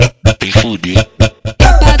Vem fuder.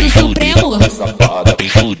 Tropa do Supremo. Vem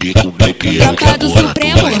fuder com meu piranha. Tropa do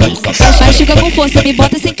Supremo. Machuca com força, me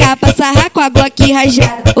bota sem capa, sarra com a Glock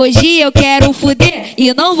rajada. Hoje eu quero fuder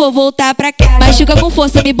e não vou voltar pra casa. Machuca com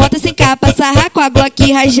força, me bota sem capa, sarra com a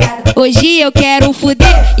Glock rajada. Hoje eu quero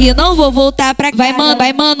fuder e não vou voltar pra casa.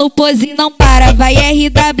 Vai mano, pose não para, vai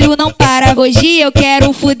RW não para. Hoje eu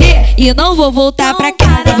quero fuder e não vou voltar pra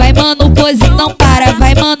casa. Vai mano, pose não para,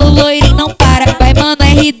 vai mano, loirinho não para. Vai mano,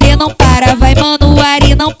 RD não para, vai mano,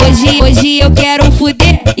 Ari não. Hoje eu quero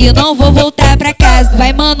fuder e não vou voltar pra casa.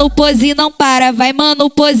 Vai mano, pose não para, vai mano,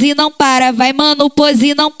 pose não para, vai mano,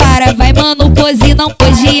 pose não para, vai mano, pose não.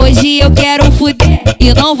 Hoje eu quero fuder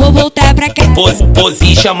e não vou voltar pra casa.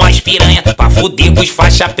 Pose chama as piranha pra fuder com os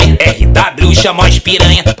faixa preta. RW chama as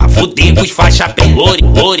piranha pra fuder com os faixa preta.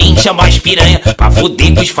 Lourinho chama as piranha pra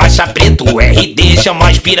fuder com os faixa preta. O RD chama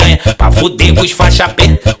as piranha pra fuder com os faixa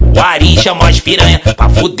preta. O Ari chama as piranha pra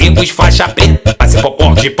fuder com os faixa preta. Vai ser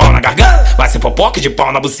popoca de pau na garganta, vai ser popoca de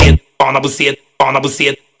pau na buceta. Pau na buceta, pau na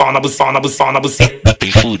buceta, pau na buceta.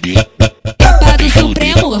 Vem fuder. Tropa do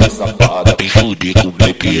Supremo. Vem fuder com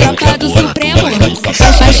meu piranha. Tropa do Supremo.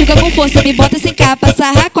 Machuca com força, me bota sem capa,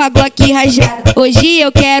 sarra com a Glock rajada. Hoje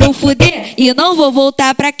eu quero fuder e não vou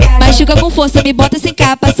voltar pra casa. Machuca com força, me bota sem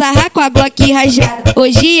capa, sarra com a Glock rajada.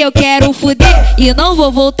 Hoje eu quero fuder e não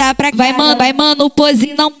vou voltar pra casa. Vai mano,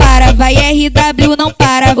 pose não para, vai RW não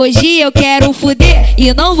para. Hoje eu quero fuder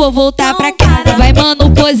e não vou voltar pra casa. Vai mano,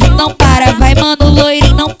 pose não para, vai mano,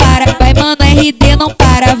 loirinho não para. Vai mano, RD não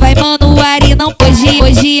para, vai mano, Ari não.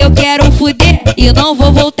 Hoje eu quero fuder e não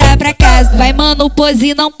vou voltar pra casa. Vai mano,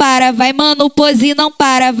 pose não para, vai mano, pose não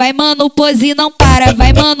para, vai mano, pose não para,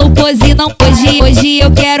 vai mano, pose não. Hoje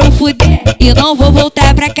eu quero fuder e não vou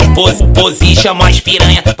voltar pra casa. Pose chama as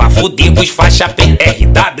piranha pra fuder com os faixa preta.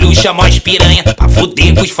 RW chama as piranha pra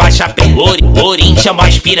fuder com os faixa preta. Lourinho chama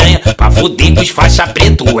as piranha pra fuder com os faixa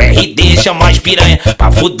preta. O RD chama as piranha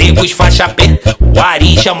pra fuder com os faixa preta. O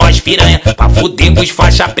Ari chama as piranha pra fuder com os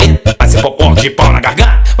faixa preta. Vai ser popoca de pau na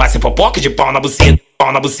garganta, vai ser popoca de pau na buceta.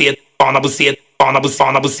 Pau na buceta, pau na buceta, pau na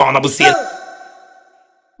buceta.